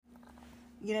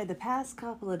The past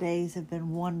couple of days have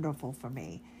been wonderful for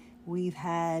me. We've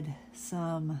had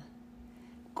some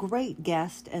great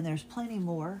guests, and there's plenty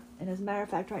more. And as a matter of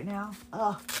fact, right now,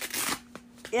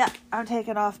 I'm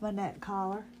taking off my neck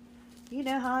collar. You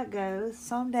know how it goes.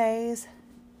 Some days,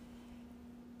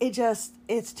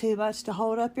 it's too much to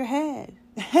hold up your head.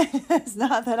 It's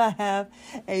not that I have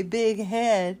a big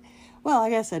head. Well, I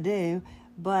guess I do,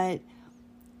 but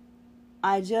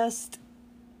it just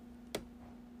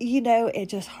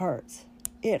hurts.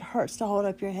 It hurts to hold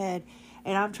up your head.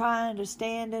 And I'm trying to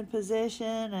stand in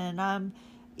position, and I'm,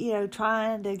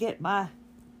 trying to get my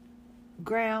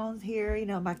ground here,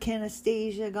 my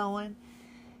kinesthesia going.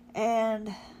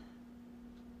 And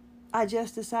I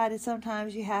just decided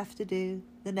sometimes you have to do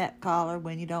the neck collar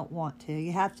when you don't want to.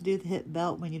 You have to do the hip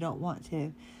belt when you don't want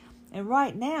to. And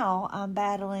right now I'm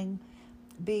battling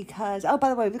because, by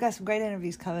the way, we've got some great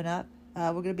interviews coming up.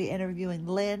 We're going to be interviewing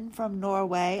Lynn from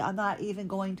Norway. I'm not even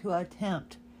going to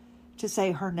attempt to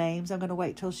say her names. I'm going to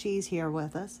wait till she's here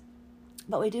with us.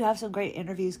 But we do have some great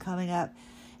interviews coming up.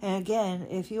 And again,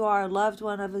 if you are a loved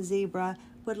one of a zebra,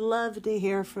 would love to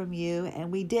hear from you.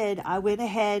 And I went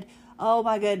ahead. Oh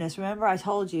my goodness. Remember I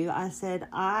told you, I said,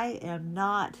 I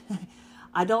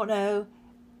don't know.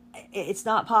 It's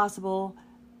not possible,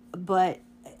 but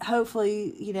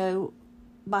hopefully,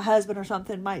 my husband or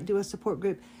something might do a support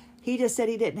group. He just said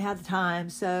he didn't have the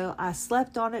time. So I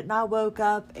slept on it, and I woke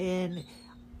up and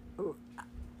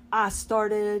I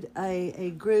started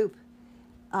a group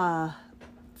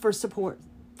for support,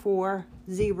 for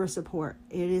zebra support.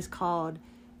 It is called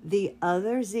the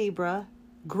Other Zebra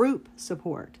Group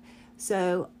Support.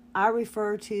 So I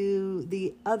refer to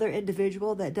the other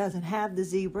individual that doesn't have the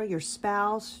zebra, your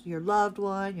spouse, your loved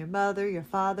one, your mother, your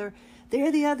father.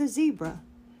 They're the other zebra.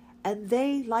 And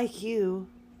they, like you,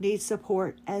 need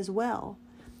support as well.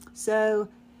 So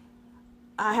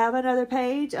I have another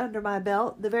page under my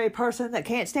belt. The very person that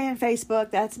can't stand Facebook,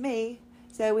 that's me.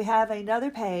 So we have another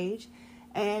page.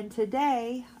 And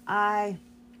today,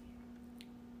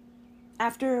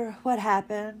 after what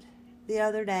happened the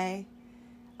other day,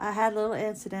 I had a little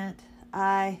incident.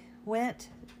 I went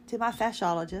to my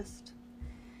fasciologist,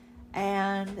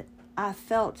 and I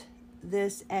felt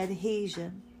this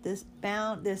adhesion, this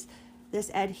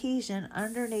adhesion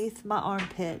underneath my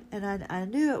armpit, and I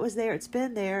knew it was there. It's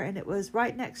been there, and it was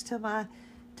right next to my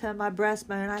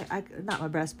breastbone. Not my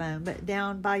breastbone, but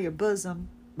down by your bosom,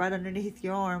 right underneath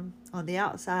your arm on the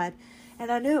outside.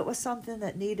 And I knew it was something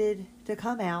that needed to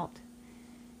come out.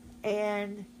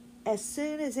 And as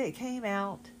soon as it came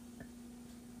out,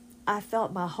 I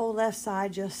felt my whole left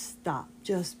side just stop,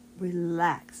 just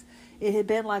relax. It had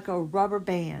been like a rubber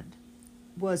band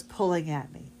was pulling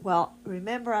at me. Well,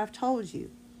 remember I've told you,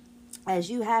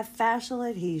 as you have fascial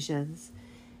adhesions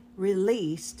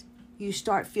released, you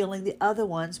start feeling the other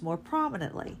ones more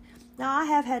prominently. Now, I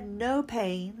have had no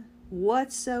pain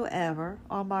whatsoever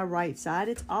on my right side.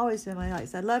 It's always been my right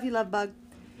side. Love you, love bug.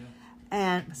 Yeah.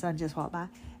 And my son just walked by.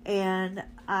 And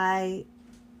I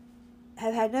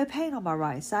have had no pain on my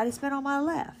right side. It's been on my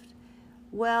left.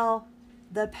 Well,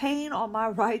 the pain on my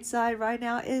right side right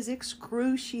now is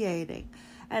excruciating.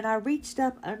 And I reached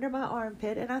up under my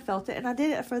armpit and I felt it. And I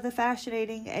did it for the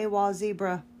Fascinating AWOL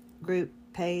Zebra group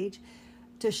page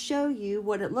to show you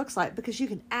what it looks like, because you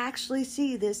can actually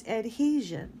see this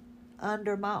adhesion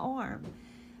under my arm.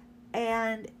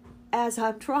 And as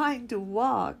I'm trying to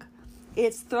walk,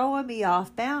 it's throwing me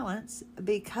off balance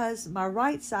because my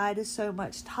right side is so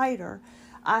much tighter.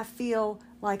 I feel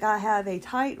like I have a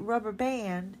tight rubber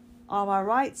band on my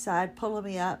right side pulling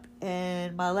me up,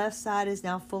 and my left side is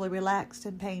now fully relaxed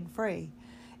and pain-free.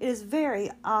 It is very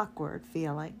awkward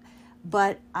feeling,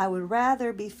 but I would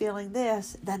rather be feeling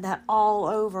this than that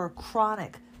all-over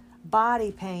chronic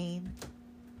body pain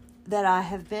that I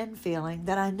have been feeling,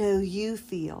 that I know you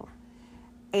feel.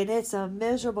 And it's a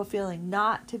miserable feeling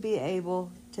not to be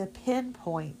able to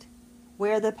pinpoint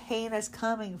where the pain is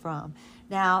coming from.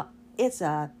 Now, it's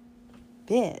a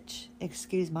bitch,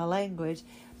 excuse my language,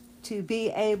 to be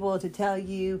able to tell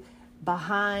you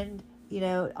behind,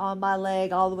 on my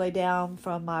leg all the way down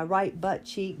from my right butt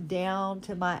cheek down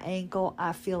to my ankle,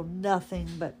 I feel nothing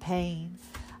but pain.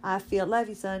 I feel, love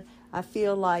you, son, I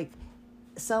feel like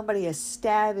somebody is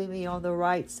stabbing me on the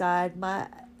right side.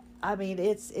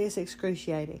 It's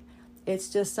excruciating. It's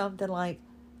just something like,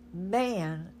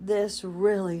 man, this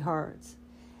really hurts.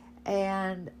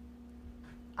 And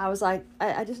I was like,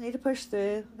 I just need to push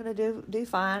through. I'm going to do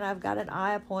fine. I've got an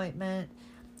eye appointment.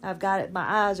 I've got it. My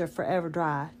eyes are forever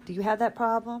dry. Do you have that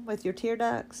problem with your tear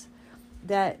ducts?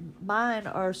 That mine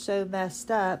are so messed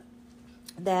up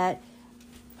that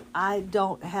I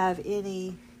don't have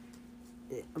any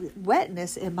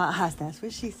wetness in my eyes. That's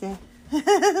what she said.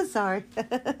 Sorry.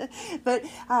 But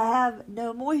I have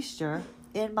no moisture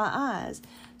in my eyes.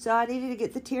 So I needed to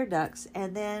get the tear ducts.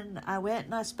 And then I went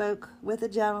and I spoke with a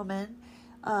gentleman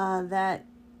that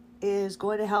is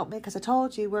going to help me, because I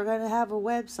told you we're going to have a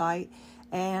website,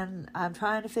 and I'm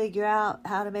trying to figure out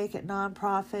how to make it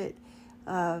nonprofit,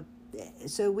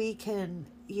 so we can,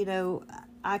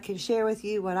 I can share with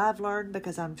you what I've learned,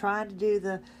 because I'm trying to do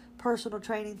the personal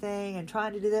training thing and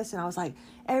trying to do this, and I was like,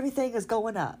 everything is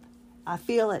going up. I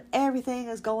feel it. Everything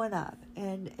is going up.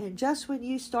 And just when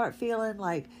you start feeling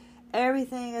like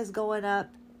everything is going up,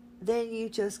 then you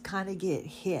just kind of get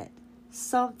hit.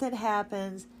 Something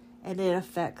happens and it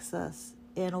affects us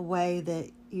in a way that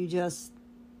you just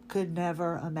could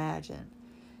never imagine.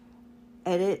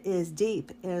 And it is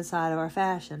deep inside of our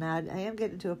fascia. Now, I am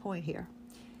getting to a point here.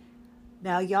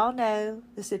 Now, y'all know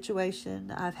the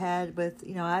situation I've had with,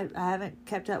 I haven't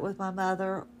kept up with my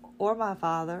mother or my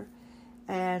father.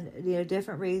 And,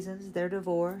 different reasons. They're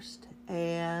divorced.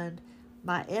 And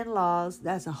my in-laws,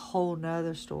 that's a whole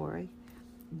nother story.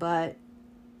 But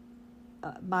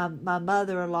my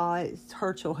mother-in-law, it's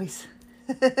her choice.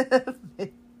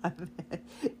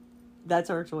 That's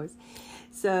her choice.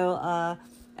 So,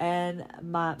 and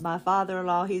my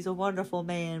father-in-law, he's a wonderful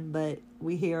man, but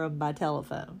we hear him by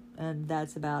telephone, and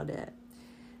that's about it.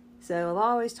 So I've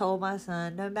always told my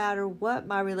son, no matter what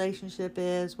my relationship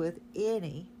is with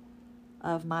any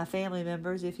of my family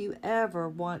members, if you ever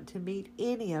want to meet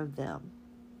any of them,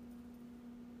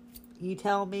 you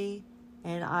tell me,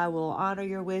 and I will honor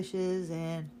your wishes,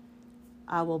 and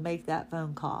I will make that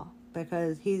phone call,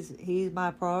 because he's my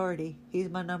priority. He's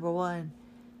my number one.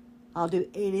 I'll do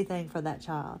anything for that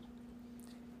child.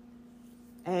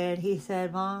 And he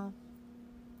said, Mom,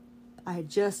 I had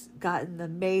just gotten the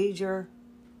major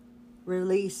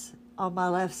release on my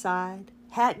left side.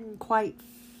 Hadn't quite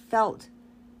felt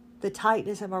the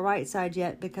tightness in my right side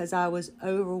yet, because I was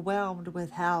overwhelmed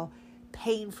with how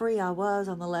pain-free I was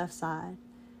on the left side.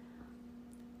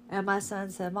 And my son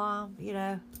said, Mom,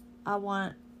 I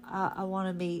want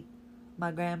to meet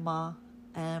my grandma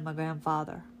and my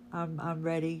grandfather. I'm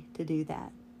ready to do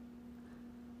that.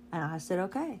 And I said,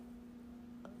 okay.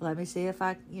 Let me see if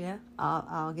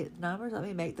I'll get the numbers. Let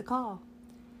me make the call.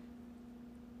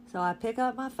 So I pick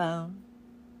up my phone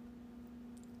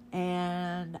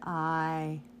and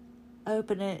I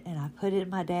open it and I put in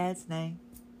my dad's name.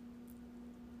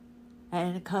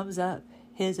 And it comes up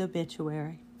his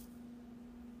obituary.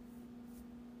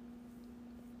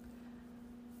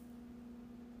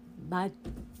 My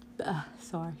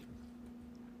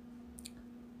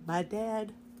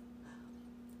dad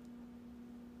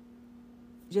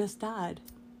just died.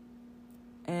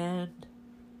 And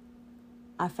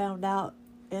I found out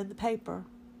in the paper.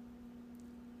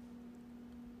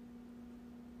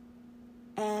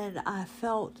 And I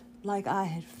felt like I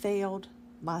had failed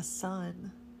my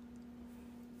son,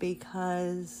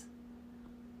 because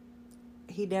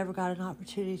he never got an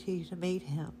opportunity to meet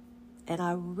him. And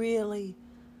I really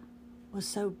was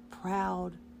so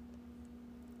proud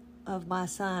of my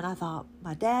son. I thought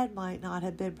my dad might not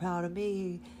have been proud of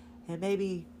me and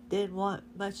maybe didn't want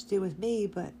much to do with me,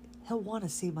 but he'll want to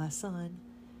see my son.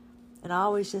 And I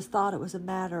always just thought it was a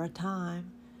matter of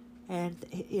time, and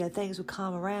things would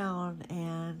come around,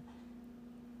 and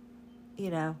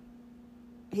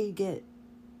he'd get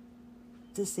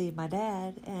to see my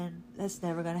dad, and that's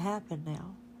never going to happen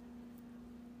now.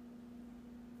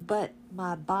 But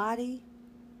my body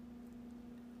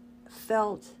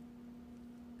felt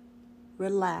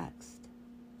relaxed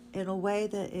in a way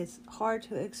that is hard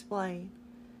to explain.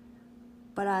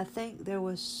 But I think there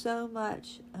was so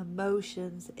much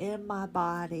emotions in my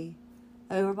body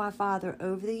over my father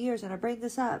over the years. And I bring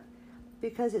this up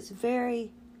because it's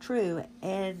very true,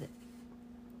 and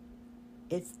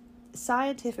it's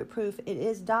scientific proof. It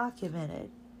is documented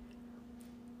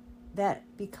that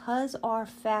because our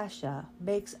fascia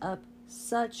makes up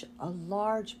such a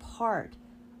large part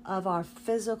of our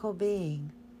physical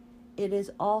being, it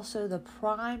is also the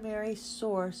primary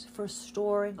source for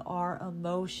storing our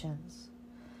emotions.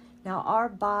 Now, our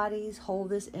bodies hold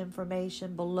this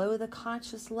information below the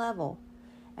conscious level,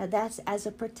 and that's as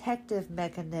a protective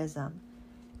mechanism.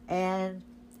 And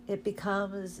it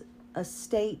becomes a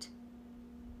state,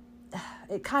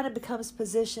 it kind of becomes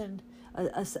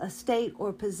a state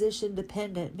or position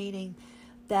dependent, meaning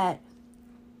that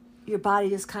your body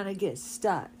just kind of gets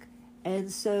stuck.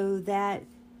 And so that,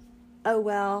 oh,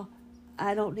 well,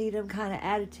 I don't need them kind of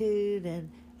attitude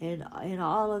and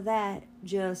all of that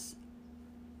just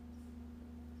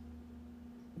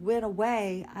went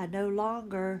away. I no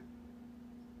longer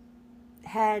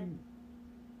had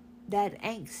that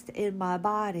angst in my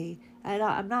body. And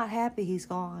I'm not happy he's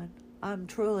gone. I'm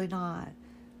truly not.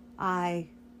 I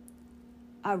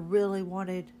really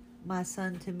wanted my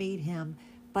son to meet him,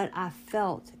 but I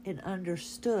felt and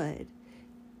understood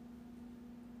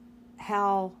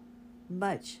how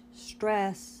much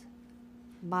stress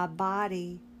my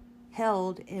body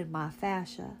held in my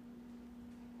fascia.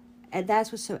 And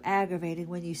that's what's so aggravating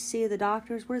when you see the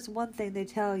doctors. Where's one thing they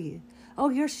tell you? Oh,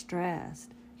 you're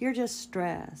stressed. You're just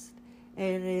stressed.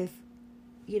 And if,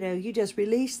 you just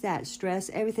release that stress,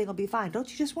 everything will be fine.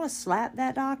 Don't you just want to slap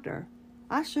that doctor?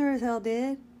 I sure as hell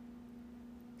did.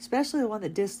 Especially the one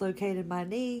that dislocated my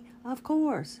knee, of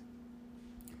course.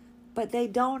 But they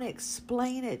don't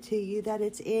explain it to you that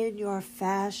it's in your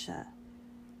fascia,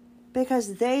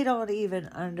 because they don't even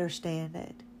understand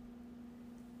it.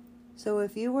 So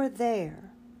if you were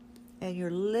there and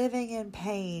you're living in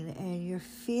pain and you're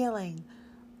feeling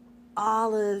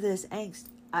all of this angst,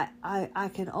 I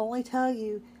can only tell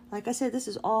you, like I said, this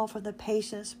is all from the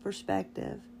patient's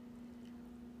perspective.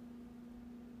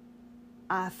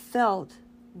 I felt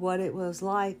what it was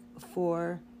like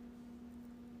for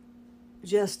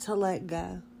just to let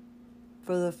go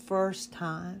for the first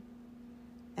time.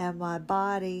 And my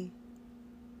body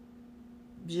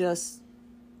just,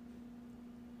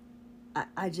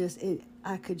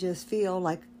 I could just feel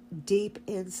like deep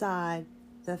inside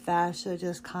the fascia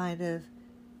just kind of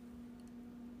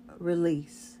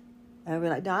release. And I'd be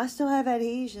like, no, I still have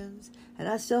adhesions, and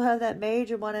I still have that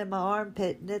major one in my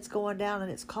armpit, and it's going down and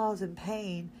it's causing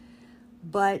pain.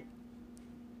 But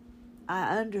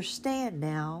I understand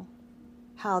now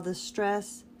how the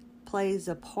stress plays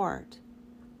a part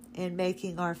in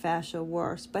making our fascia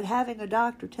worse. But having a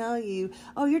doctor tell you,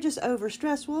 oh, you're just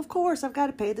overstressed. Well, of course, I've got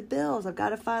to pay the bills. I've got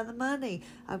to find the money.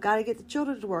 I've got to get the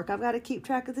children to work. I've got to keep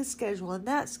track of this schedule and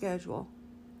that schedule.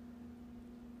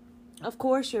 Of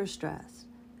course you're stressed.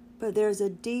 But there's a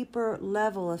deeper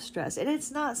level of stress. And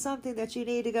it's not something that you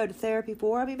need to go to therapy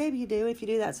for. I mean, maybe you do. If you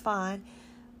do, that's fine.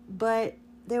 But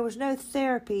there was no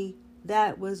therapy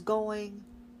that was going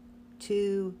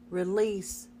to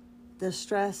release the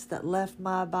stress that left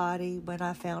my body when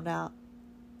I found out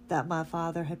that my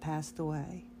father had passed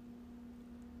away.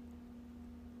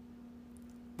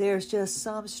 There's just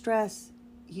some stress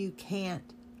you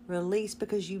can't release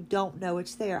because you don't know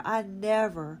it's there. I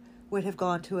never would have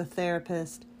gone to a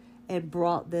therapist and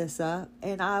brought this up,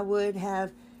 and I would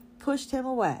have pushed him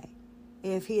away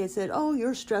if he had said, oh,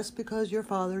 you're stressed because your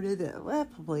father did it. Well,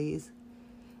 please.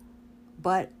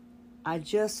 But I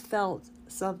just felt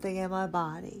something in my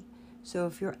body. So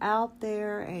if you're out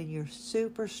there and you're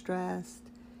super stressed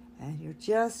and you're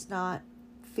just not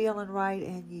feeling right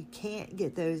and you can't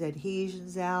get those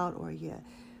adhesions out, or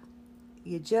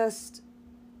you just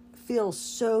feel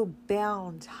so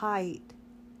bound tight,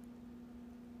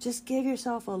 just give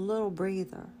yourself a little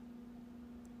breather.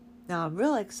 Now I'm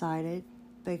really excited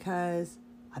because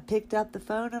I picked up the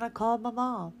phone and I called my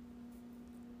mom.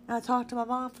 And I talked to my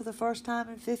mom for the first time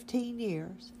in 15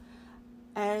 years.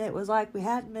 And it was like we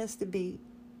hadn't missed a beat.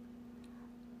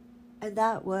 And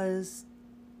that was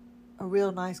a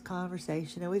real nice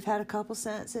conversation. And we've had a couple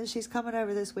since, and she's coming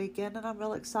over this weekend, and I'm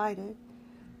real excited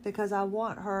because I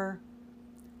want her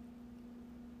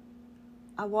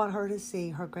to see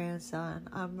her grandson.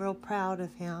 I'm real proud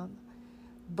of him.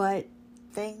 But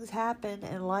things happen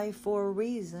in life for a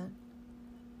reason.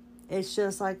 It's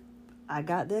just like I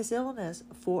got this illness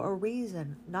for a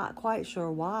reason. Not quite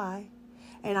sure why.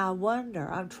 And I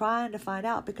wonder, I'm trying to find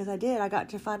out, because I got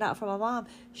to find out from my mom,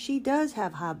 she does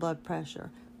have high blood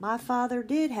pressure. My father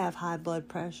did have high blood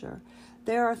pressure.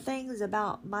 There are things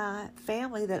about my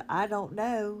family that I don't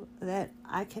know that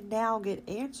I can now get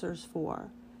answers for.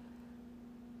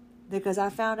 Because I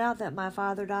found out that my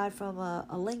father died from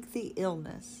a lengthy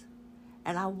illness.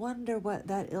 And I wonder what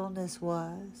that illness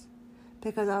was.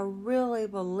 Because I really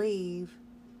believe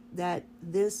that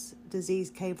this disease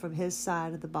came from his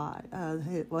side of the body,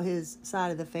 his side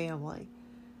of the family.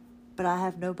 But I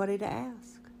have nobody to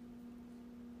ask.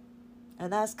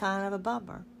 And that's kind of a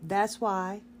bummer. That's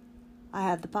why I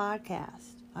have the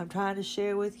podcast. I'm trying to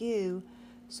share with you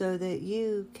so that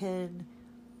you can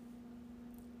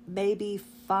maybe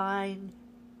find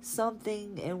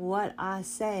something in what I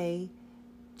say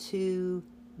to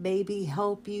maybe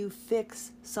help you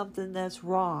fix something that's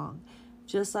wrong.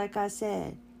 Just like I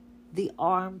said, the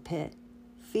armpit.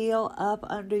 Feel up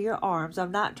under your arms.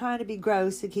 I'm not trying to be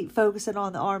gross and keep focusing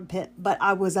on the armpit, but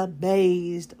I was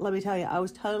amazed. Let me tell you, I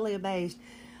was totally amazed.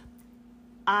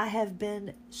 I have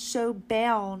been so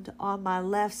bound on my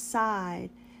left side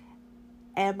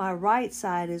and my right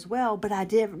side as well, but I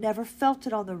never felt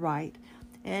it on the right.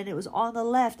 and it was on the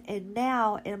left. And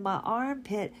now in my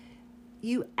armpit,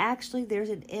 there's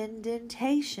an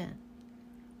indentation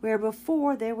where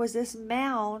before there was this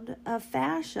mound of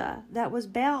fascia that was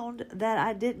bound that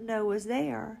I didn't know was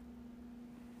there.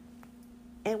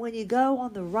 And when you go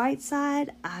on the right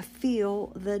side, I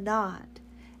feel the knot.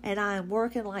 And I am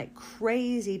working like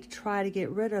crazy to try to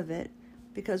get rid of it,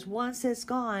 because once it's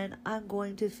gone, I'm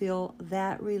going to feel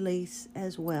that release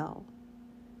as well.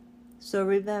 So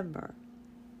remember,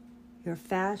 your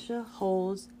fascia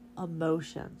holds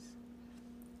emotions.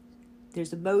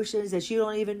 There's emotions that you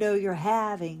don't even know you're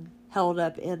having held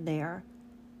up in there.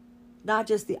 Not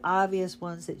just the obvious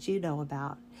ones that you know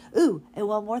about. Ooh, and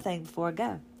one more thing before I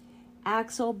go.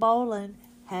 Axel Bolin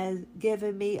has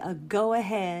given me a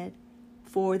go-ahead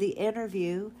for the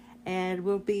interview, and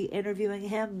we'll be interviewing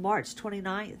him March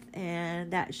 29th,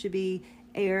 and that should be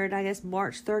aired, I guess,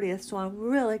 March 30th, so I'm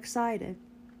really excited.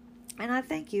 And I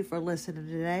thank you for listening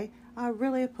today. I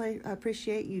really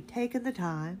appreciate you taking the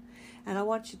time, and I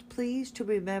want you to please to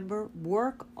remember,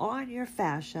 work on your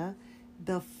fascia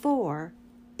before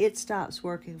it stops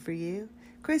working for you.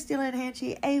 Christy Lynn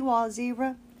Hanchy, AWOL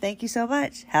Zebra, thank you so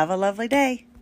much. Have a lovely day.